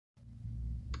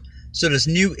So this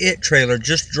new It trailer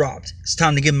just dropped. It's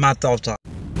time to give my thoughts on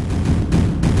it.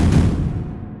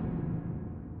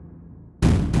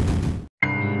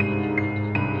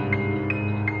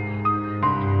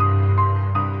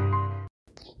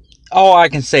 All I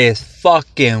can say is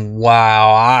fucking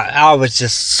wow. I was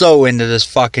just so into this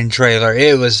fucking trailer.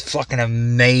 It was fucking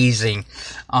amazing.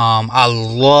 I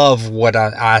love what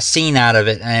I seen out of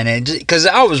it, and because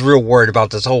I was real worried about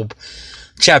this whole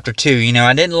chapter 2. You know,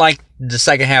 I didn't like the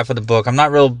second half of the book. I'm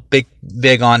not real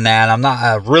big on that. I'm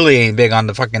not really ain't big on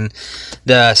the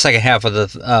second half of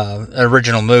the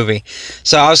original movie.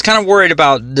 So I was kind of worried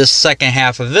about this second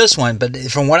half of this one. But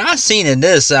from what I've seen in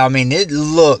this, I mean, it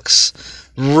looks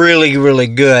really, really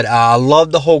good. I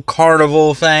love the whole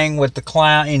carnival thing with the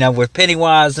clown, you know, with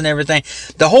Pennywise and everything.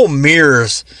 The whole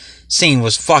mirrors scene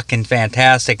was fucking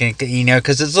fantastic, and you know,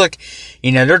 because it's like, you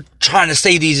know, they're trying to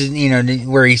save these, you know,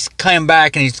 where he's coming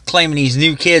back and he's claiming these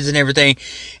new kids and everything,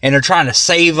 and they're trying to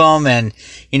save them, and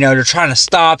you know, they're trying to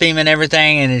stop him and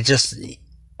everything, and it just,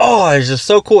 oh, it's just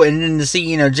so cool. And then to see,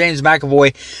 you know, James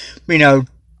McAvoy, you know,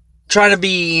 trying to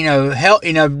be, you know, help,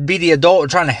 you know, be the adult,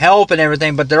 trying to help and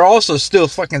everything, but they're also still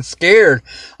fucking scared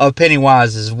of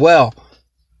Pennywise as well.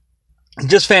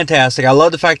 Just fantastic. I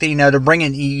love the fact that, you know, they're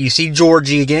bringing, you see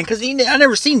Georgie again, because I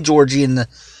never seen Georgie in the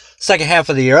second half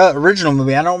of the original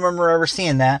movie. I don't remember ever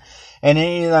seeing that. And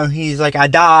then, you know, he's like, I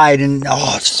died, and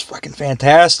oh, it's just fucking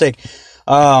fantastic.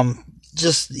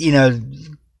 Just, you know,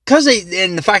 because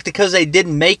they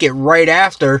didn't make it right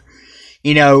after,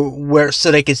 you know, so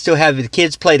they could still have the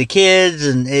kids play the kids,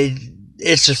 and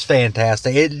it's just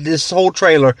fantastic. This whole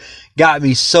trailer got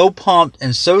me so pumped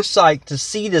and so psyched to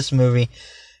see this movie.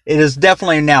 It is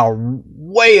definitely now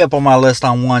way up on my list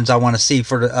on ones I want to see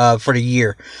for the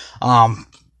year.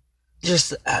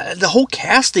 Just the whole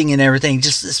casting and everything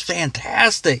just is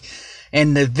fantastic,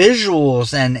 and the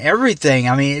visuals and everything.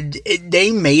 I mean, they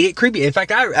made it creepy. In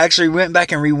fact, I actually went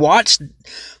back and rewatched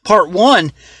part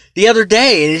 1 the other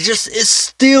day, and it's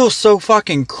still so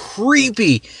fucking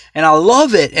creepy, and I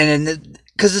love it. And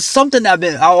because it's something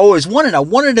I always wanted. I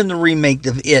wanted them to remake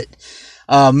the It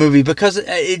movie, because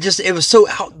it was so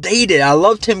outdated. I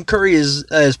love Tim Curry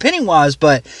as Pennywise,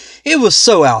 but it was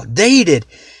so outdated,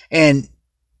 and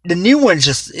the new one is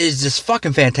just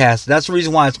fucking fantastic. That's the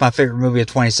reason why it's my favorite movie of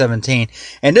 2017.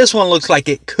 And this one looks like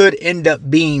it could end up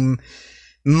being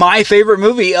my favorite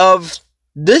movie of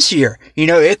this year. You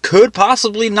know, it could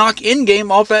possibly knock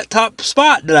Endgame off that top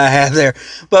spot that I have there,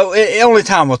 but only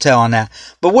time will tell on that.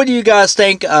 But what do you guys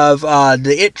think of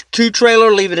the It 2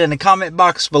 trailer? Leave it in the comment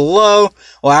box below.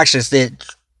 Well, actually, it's the It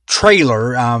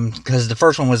trailer, because the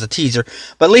first one was a teaser,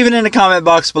 but leave it in the comment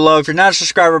box below. If you're not a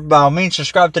subscriber, by all means,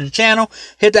 subscribe to the channel.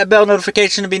 Hit that bell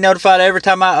notification to be notified every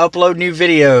time I upload new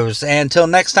videos. And until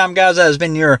next time, guys, that has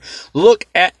been your look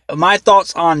at my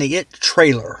thoughts on the It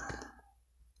trailer.